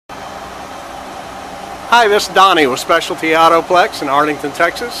Hi, this is Donnie with Specialty Autoplex in Arlington,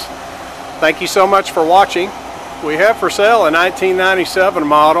 Texas. Thank you so much for watching. We have for sale a 1997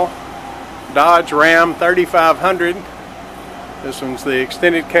 model Dodge Ram 3500. This one's the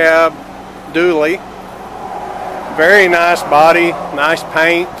extended cab dually. Very nice body, nice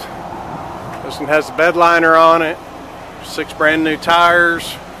paint. This one has the Bedliner on it. 6 brand new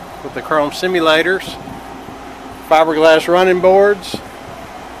tires with the chrome simulators. Fiberglass running boards.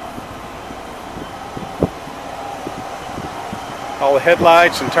 All the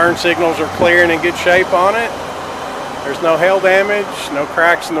headlights and turn signals are clear and in good shape on it. There's no hail damage, no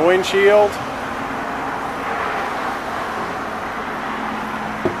cracks in the windshield.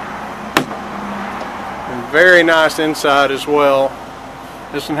 And very nice inside as well.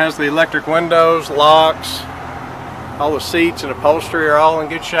 This one has the electric windows, locks. All the seats and upholstery are all in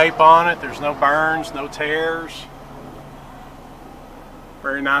good shape on it. There's no burns, no tears.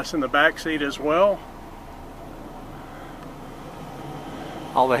 Very nice in the back seat as well.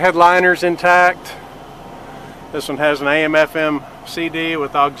 All the headliners intact. This one has an AM/FM CD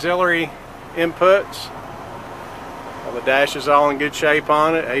with auxiliary inputs. All the dash is all in good shape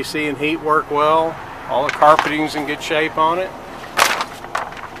on it. AC and heat work well. All the carpeting's in good shape on it.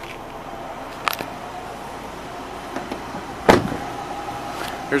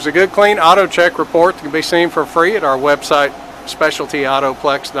 There's a good clean auto check report that can be seen for free at our website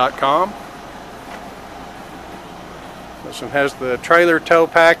specialtyautoplex.com. This one has the trailer tow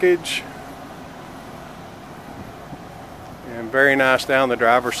package, and very nice down the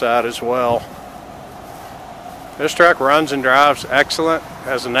driver's side as well. This truck runs and drives excellent,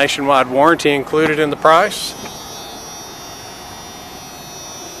 has a nationwide warranty included in the price.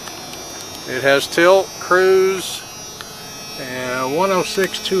 It has tilt, cruise, and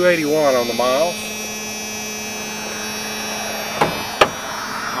 106,281 on the miles.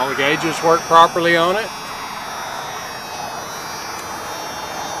 All the gauges work properly on it.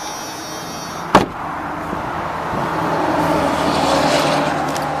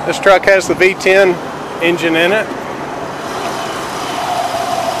 This truck has the V10 engine in it.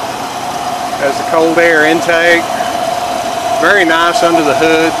 Has the cold air intake. Very nice under the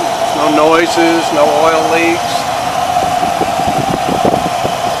hood. No noises, no oil leaks.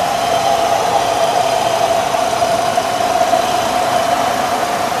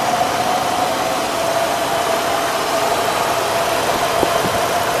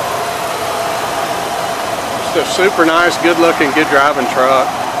 Just a super nice, good looking, good driving truck.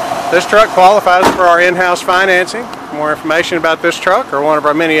 This truck qualifies for our in-house financing. For more information about this truck or one of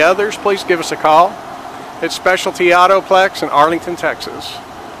our many others, please give us a call. It's Specialty Autoplex in Arlington, Texas.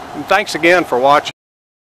 And thanks again for watching.